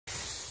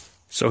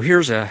So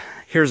here's a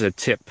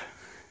tip,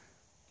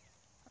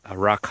 a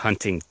rock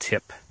hunting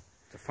tip.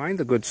 To find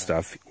the good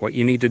stuff, what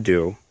you need to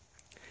do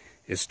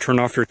is turn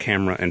off your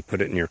camera and put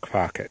it in your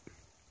pocket.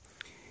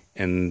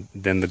 And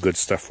then the good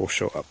stuff will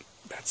show up.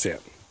 That's it.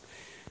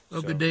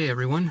 Well, good day,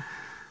 everyone.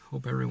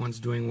 Hope everyone's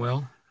doing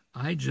well.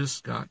 I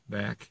just got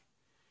back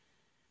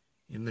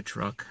in the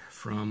truck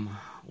from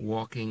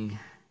walking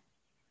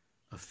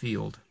a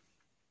field.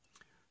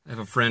 I have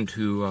a friend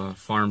who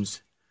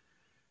farms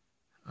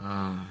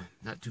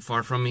not too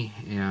far from me,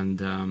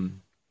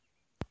 and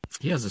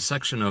he has a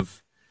section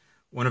of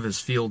one of his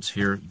fields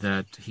here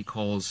that he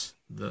calls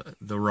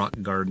the rock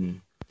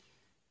garden,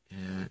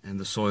 and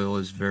the soil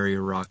is very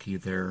rocky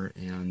there,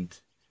 and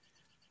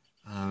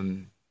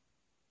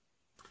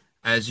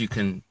as you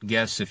can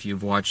guess if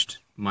you've watched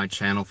my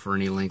channel for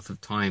any length of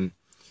time,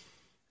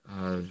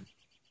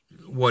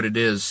 what it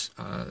is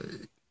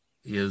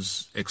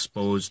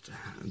exposed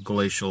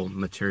glacial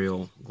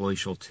material,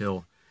 glacial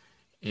till.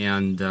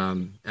 And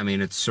I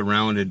mean, it's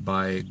surrounded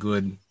by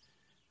good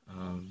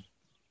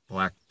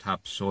black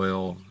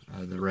topsoil,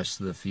 the rest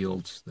of the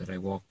fields that I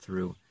walked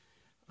through.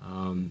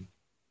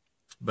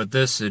 But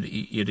this, it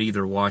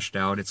either washed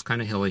out, it's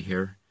kind of hilly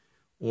here,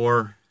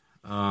 or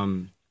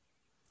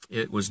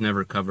it was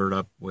never covered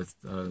up with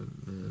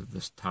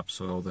this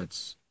topsoil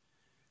that's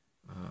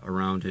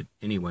around it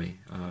anyway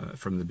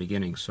from the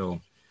beginning.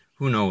 So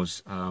who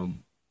knows?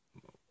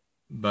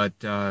 But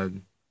it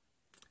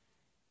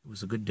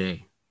was a good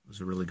day. It was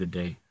a really good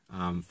day.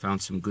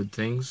 Found some good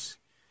things,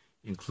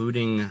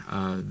 including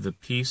the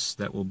piece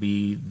that will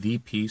be the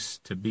piece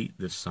to beat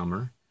this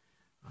summer.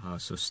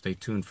 So stay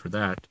tuned for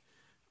that.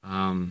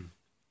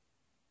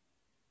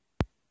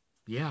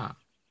 Yeah.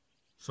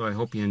 So I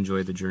hope you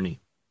enjoy the journey.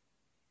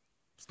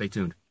 Stay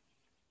tuned.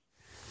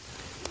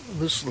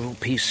 This little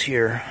piece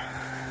here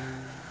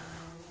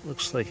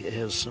looks like it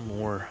has some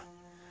more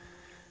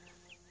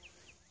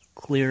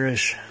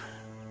clearish,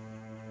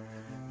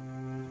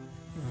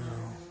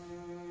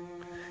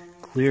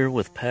 clear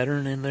with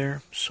pattern in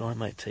there, so I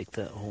might take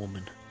that home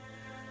and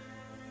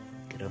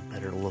get a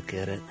better look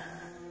at it.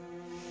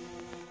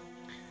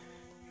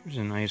 Here's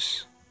a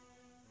nice,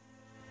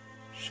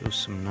 shows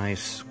some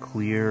nice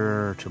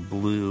clear to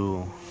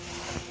blue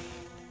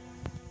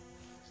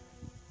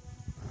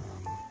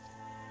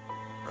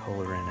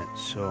color in it,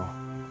 so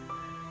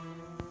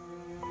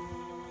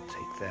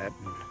take that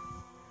and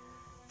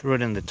throw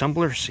it in the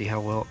tumbler, see how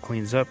well it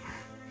cleans up.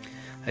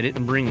 I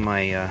didn't bring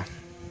my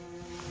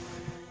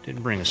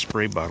didn't bring a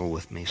spray bottle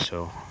with me,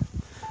 so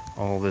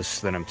all this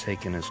that I'm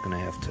taking is going to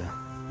have to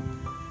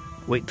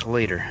wait till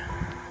later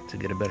to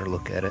get a better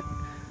look at it,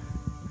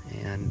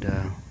 and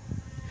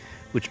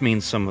which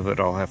means some of it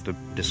I'll have to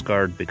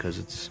discard because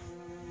it's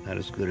not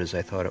as good as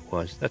I thought it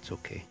was. That's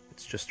okay,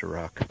 it's just a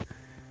rock.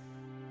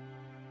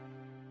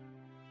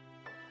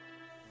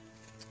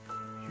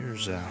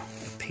 Here's a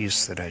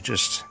piece that I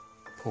just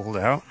pulled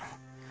out.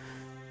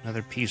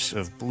 Another piece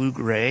of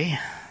blue-gray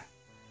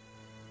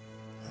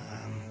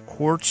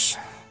quartz,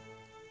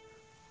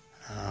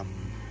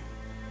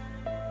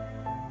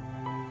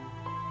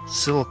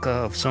 silica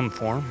of some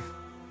form.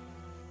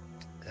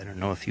 I don't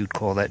know if you'd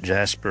call that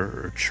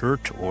jasper or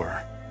chert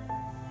or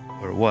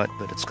what,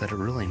 but it's got a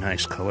really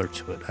nice color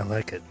to it. I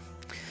like it.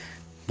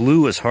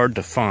 Blue is hard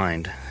to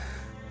find,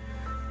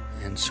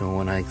 and so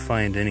when I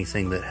find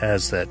anything that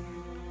has that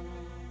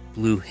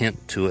blue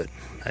hint to it,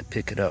 I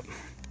pick it up.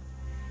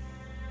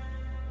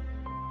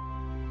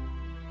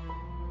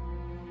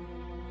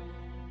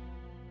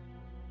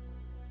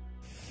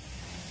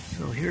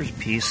 So here's a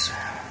piece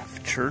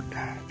of chert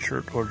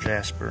or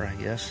jasper, I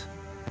guess,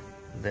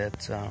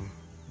 that's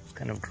it's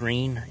kind of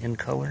green in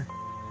color.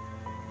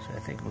 So I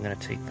think I'm going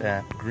to take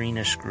that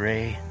greenish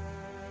gray,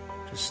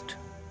 just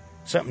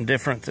something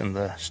different than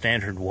the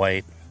standard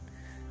white.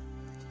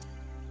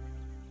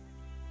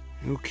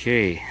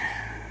 Okay,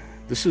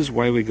 this is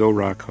why we go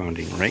rock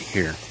hounding, right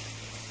here.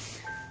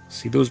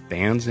 See those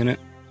bands in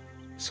it?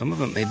 Some of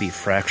them may be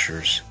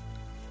fractures,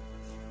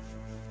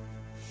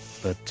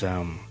 but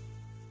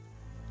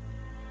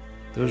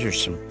those are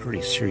some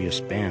pretty serious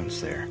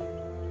bands there.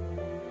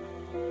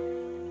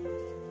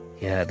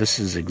 Yeah, this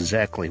is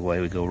exactly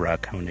why we go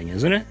rock hounding,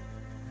 isn't it?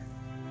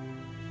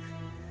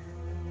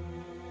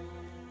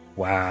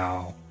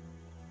 Wow.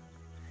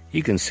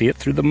 You can see it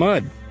through the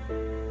mud.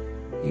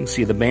 You can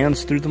see the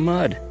bands through the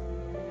mud.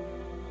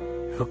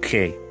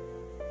 Okay.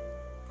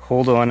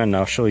 Hold on and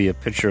I'll show you a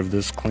picture of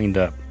this cleaned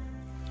up.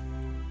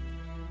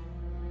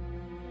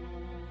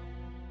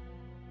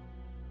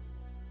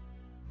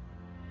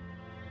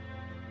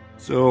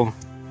 So,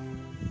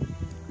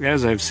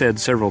 as I've said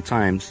several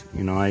times,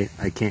 you know, I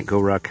can't go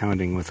rock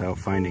hounding without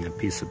finding a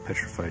piece of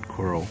petrified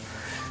coral.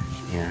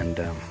 And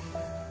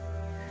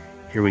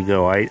here we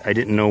go. I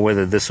didn't know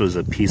whether this was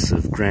a piece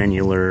of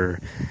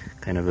granular,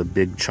 kind of a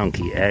big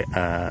chunky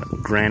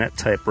granite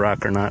type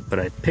rock or not, but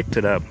I picked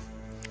it up.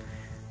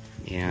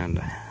 And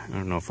I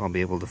don't know if I'll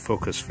be able to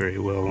focus very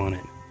well on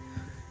it.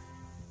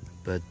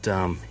 But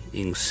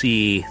you can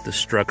see the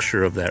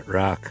structure of that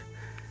rock.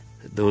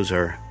 Those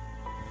are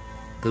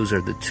Those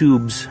are the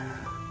tubes,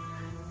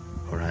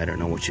 or I don't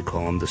know what you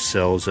call them, the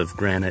cells of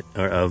granite,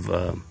 or of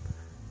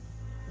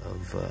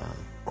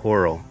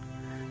coral.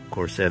 Of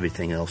course,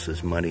 everything else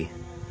is muddy.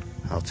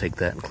 I'll take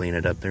that and clean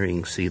it up. There you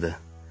can see the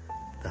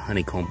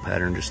honeycomb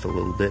pattern just a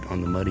little bit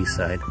on the muddy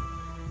side.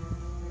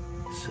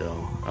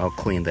 So I'll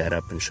clean that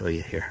up and show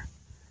you here.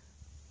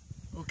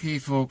 Okay,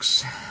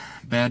 folks,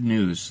 bad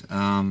news.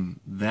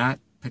 That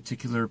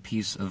particular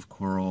piece of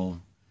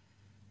coral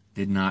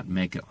did not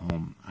make it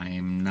home. I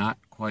am not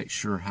quite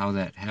sure how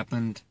that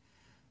happened,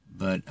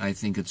 but I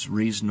think it's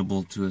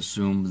reasonable to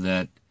assume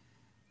that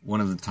one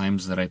of the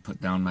times that I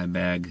put down my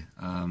bag,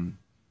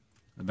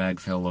 the bag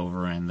fell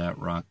over and that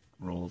rock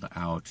rolled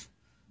out.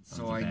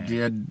 So I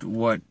did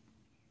what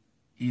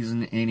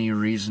even any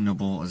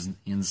reasonable,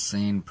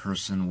 insane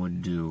person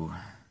would do,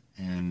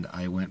 and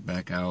I went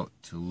back out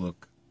to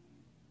look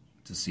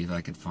to see if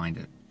I could find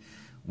it.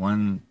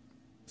 One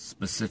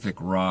specific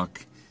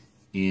rock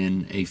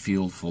in a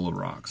field full of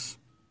rocks,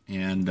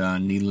 and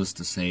needless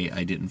to say,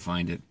 I didn't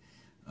find it.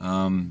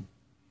 I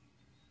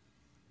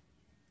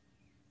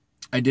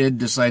did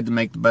decide to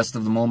make the best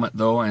of the moment,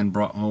 though, and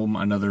brought home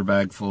another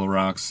bag full of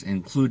rocks,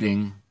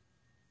 including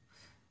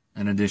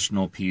an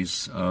additional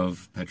piece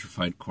of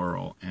petrified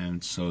coral.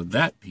 And so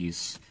that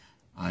piece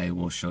I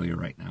will show you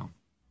right now.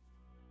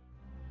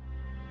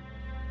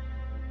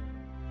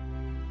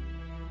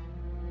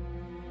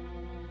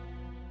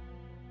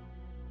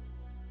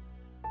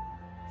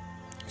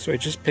 So I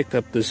just picked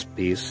up this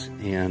piece,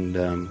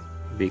 and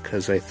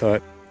because I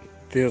thought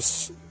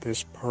this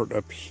part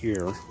up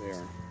here,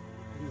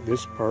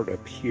 this part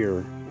up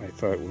here, I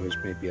thought was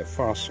maybe a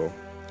fossil.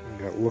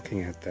 I got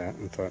looking at that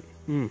and thought,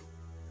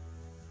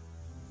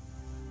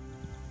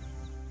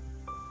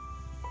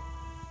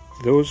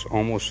 those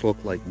almost look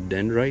like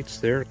dendrites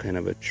there, kind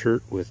of a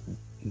chert with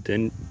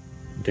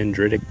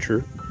dendritic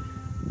chert.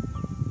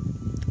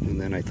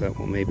 And then I thought,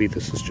 well, maybe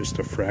this is just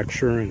a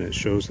fracture and it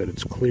shows that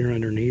it's clear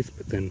underneath,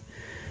 but then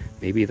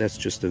maybe that's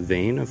just a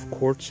vein of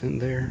quartz in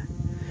there.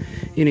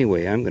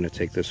 Anyway, I'm going to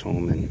take this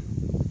home and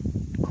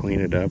clean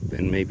it up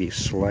and maybe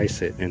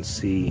slice it and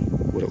see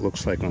what it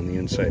looks like on the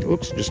inside. It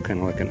looks just kind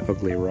of like an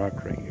ugly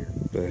rock right here,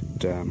 but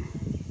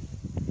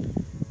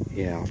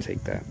yeah, I'll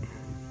take that.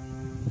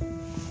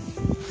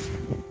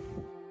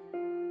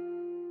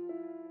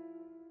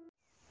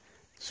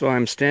 So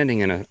I'm standing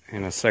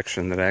in a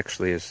section that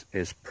actually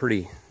is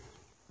pretty.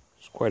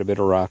 There's quite a bit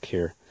of rock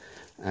here.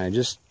 I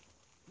just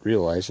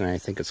realized, and I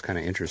think it's kind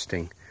of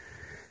interesting,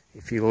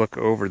 if you look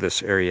over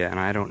this area, and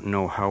I don't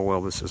know how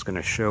well this is going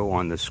to show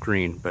on the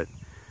screen, but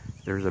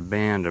there's a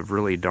band of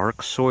really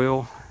dark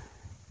soil,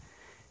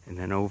 and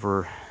then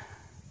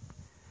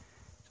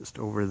just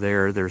over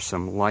there, there's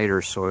some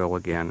lighter soil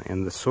again,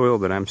 and the soil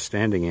that I'm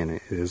standing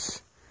in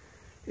is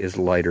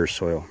lighter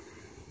soil.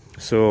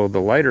 So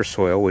the lighter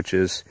soil, which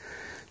is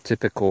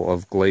typical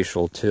of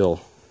glacial till,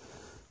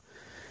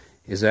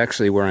 is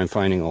actually where I'm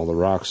finding all the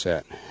rocks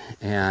at.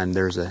 And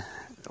there's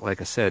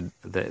like I said,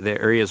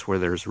 the areas where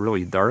there's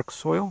really dark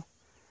soil,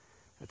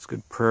 that's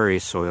good prairie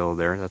soil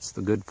there, that's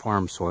the good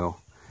farm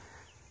soil.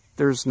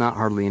 There's not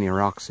hardly any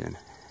rocks in.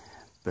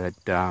 But,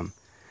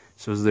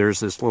 so there's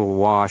this little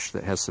wash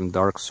that has some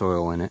dark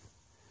soil in it,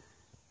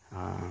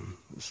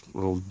 this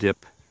little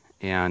dip,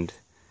 and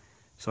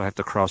so I have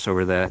to cross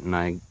over that, and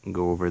I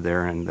go over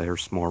there, and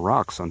there's more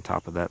rocks on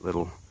top of that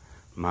little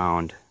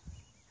mound.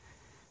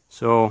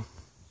 So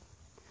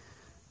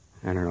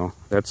I don't know,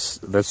 that's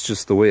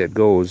just the way it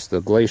goes. The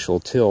glacial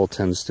till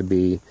tends to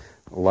be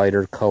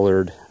lighter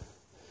colored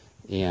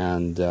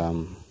and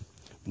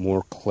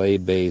more clay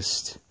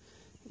based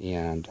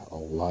and a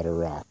lot of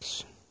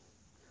rocks.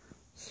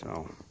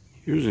 So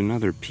here's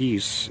another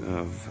piece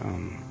of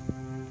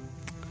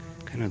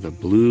kind of the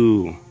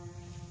blue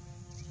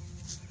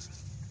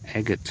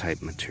agate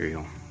type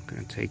material. I'm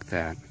going to take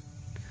that.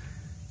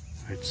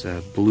 It's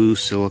a blue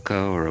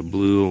silica or a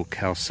blue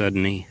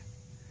chalcedony.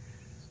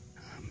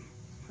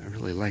 I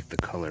really like the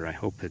color. I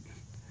hope it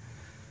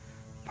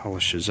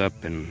polishes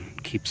up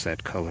and keeps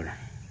that color.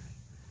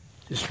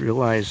 Just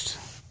realized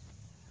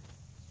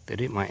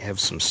that it might have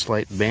some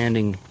slight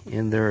banding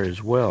in there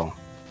as well,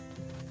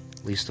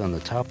 at least on the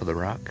top of the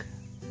rock.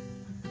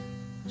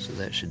 So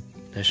that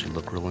should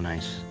look really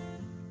nice.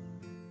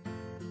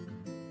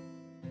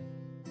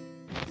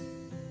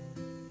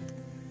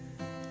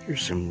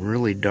 Here's some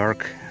really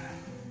dark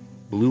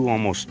blue,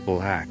 almost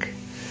black.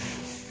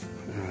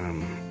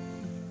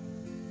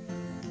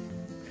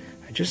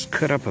 I just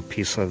cut up a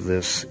piece of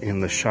this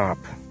in the shop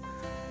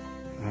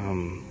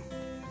a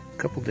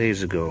couple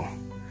days ago,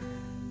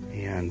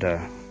 and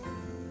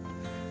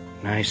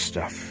nice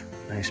stuff,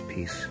 nice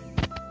piece.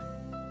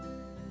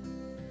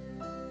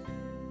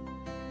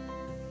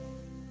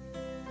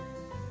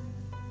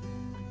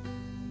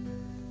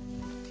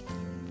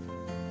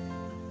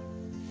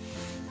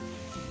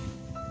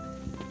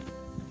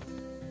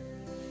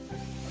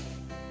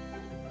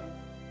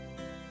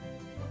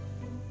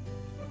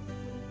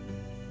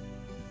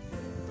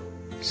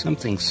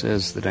 Something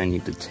says that I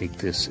need to take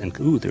this and,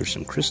 ooh, there's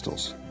some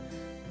crystals.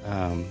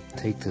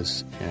 Take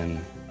this and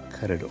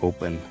cut it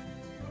open.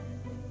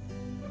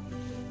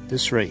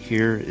 This right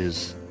here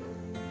is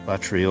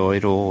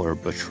botryoidal or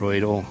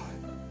botryoidal,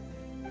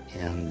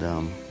 and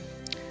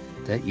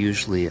that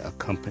usually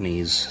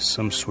accompanies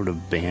some sort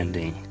of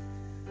banding.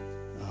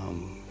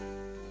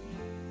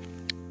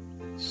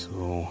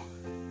 So,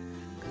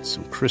 got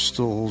some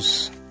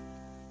crystals,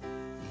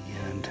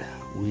 and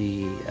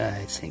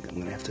I think I'm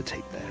gonna have to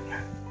take that.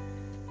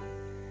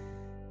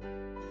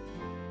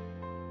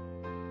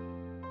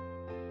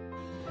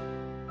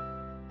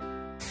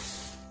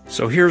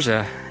 So here's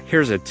a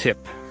tip,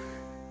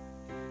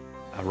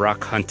 a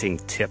rock hunting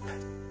tip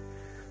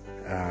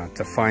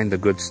to find the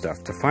good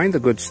stuff. To find the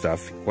good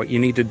stuff, what you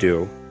need to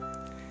do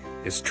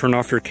is turn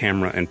off your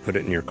camera and put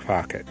it in your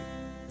pocket,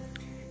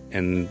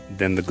 and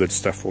then the good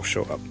stuff will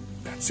show up.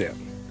 That's it.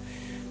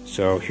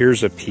 So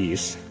here's a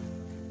piece,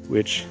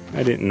 which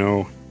I didn't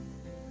know,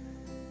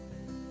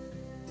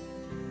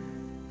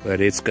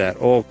 but it's got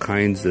all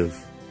kinds of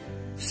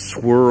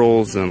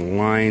swirls and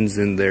lines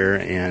in there,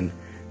 and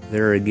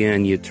there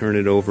again, you turn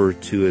it over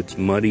to its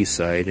muddy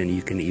side and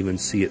you can even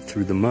see it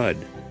through the mud.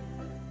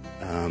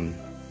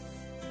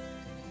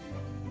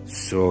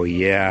 So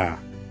yeah,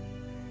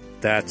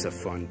 that's a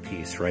fun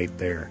piece right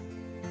there.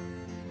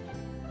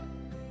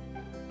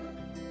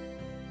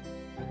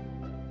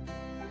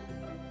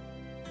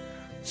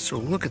 So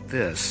look at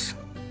this.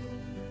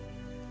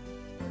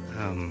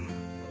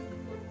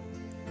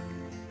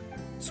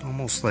 It's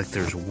almost like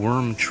there's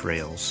worm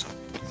trails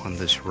on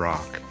this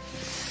rock.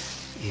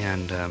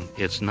 And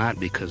it's not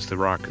because the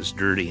rock is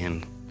dirty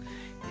and,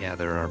 yeah,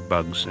 there are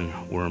bugs and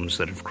worms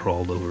that have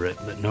crawled over it,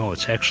 but no,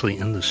 it's actually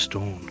in the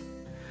stone.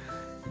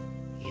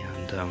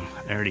 And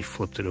I already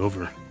flipped it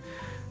over,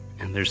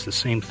 and there's the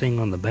same thing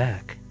on the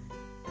back.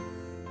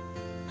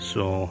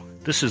 So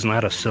this is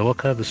not a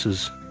silica, this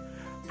is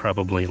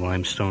probably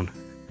limestone.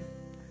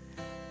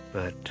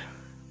 But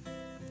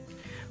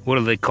what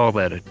do they call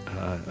that?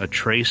 A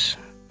trace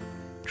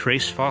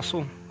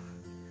fossil?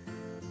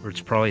 Or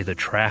it's probably the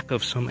track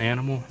of some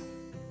animal.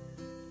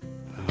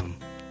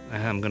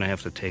 I'm gonna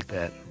have to take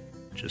that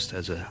just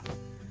as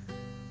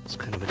it's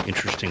kind of an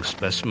interesting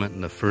specimen,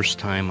 and the first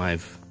time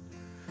I've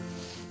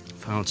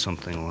found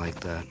something like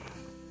that.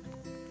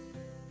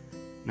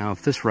 Now,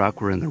 if this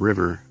rock were in the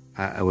river,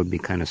 I would be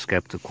kind of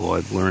skeptical.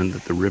 I've learned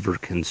that the river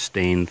can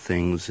stain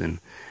things, and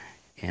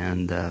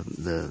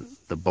the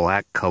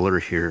black color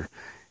here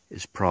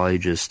is probably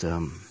just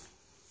a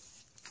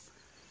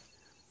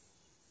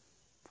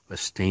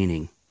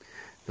staining.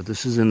 But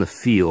this is in the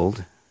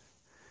field,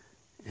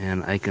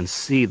 and I can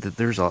see that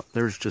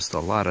there's just a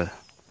lot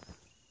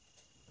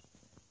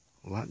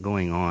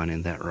going on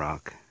in that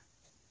rock.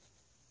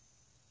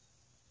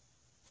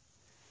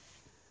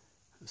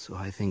 So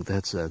I think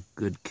that's a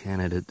good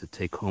candidate to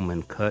take home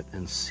and cut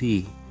and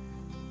see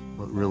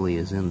what really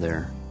is in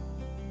there.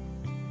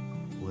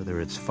 Whether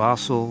it's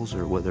fossils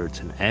or whether it's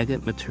an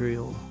agate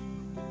material,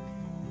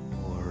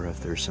 or if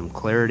there's some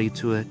clarity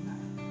to it.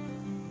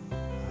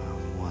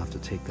 We'll have to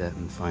take that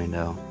and find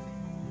out.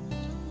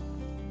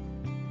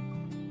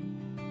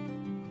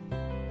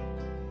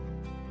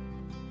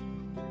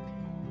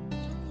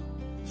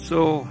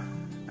 So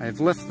I've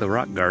left the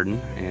rock garden,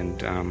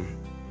 and I'm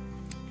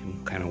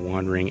kind of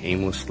wandering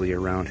aimlessly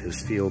around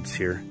his fields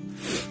here.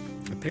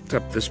 I picked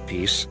up this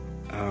piece,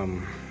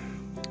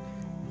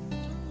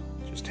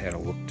 just had a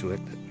look to it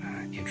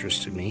that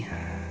interested me,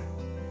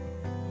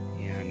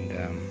 and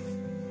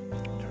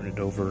turned it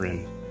over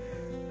and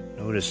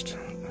noticed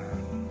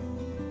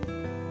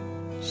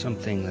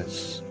something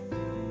that's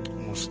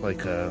almost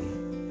like a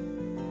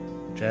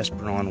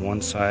jasper on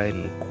one side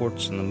and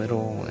quartz in the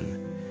middle, and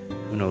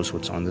who knows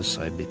what's on this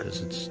side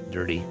because it's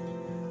dirty.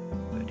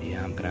 But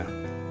yeah, I'm gonna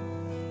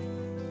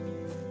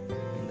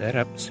clean that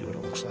up and see what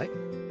it looks like.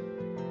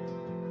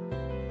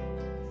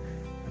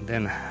 And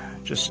then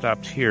just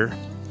stopped here,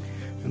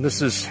 and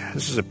this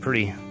is a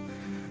pretty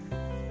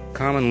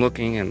common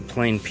looking and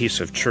plain piece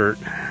of chert,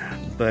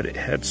 but it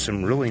had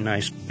some really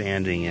nice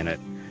banding in it,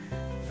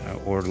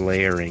 or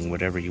layering,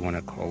 whatever you want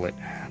to call it.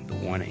 The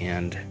one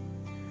end,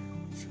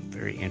 some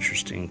very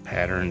interesting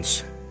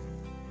patterns,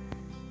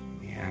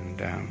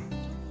 and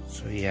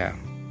so yeah,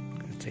 I'm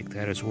gonna take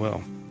that as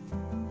well.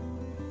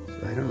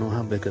 So I don't know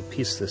how big a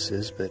piece this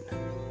is, but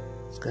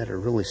it's got a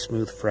really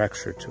smooth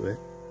fracture to it.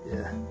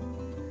 Yeah,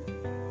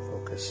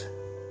 focus.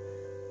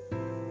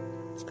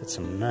 It's got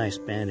some nice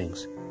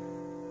bandings,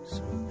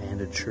 some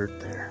banded chert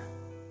there.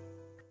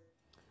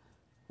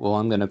 Well,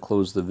 I'm gonna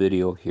close the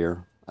video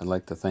here. I'd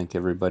like to thank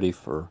everybody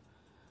for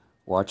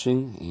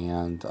watching,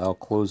 and I'll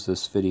close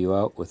this video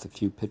out with a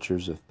few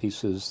pictures of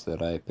pieces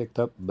that I picked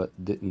up but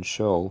didn't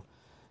show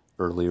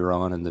earlier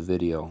on in the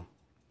video.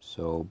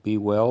 So be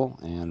well,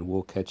 and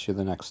we'll catch you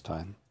the next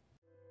time.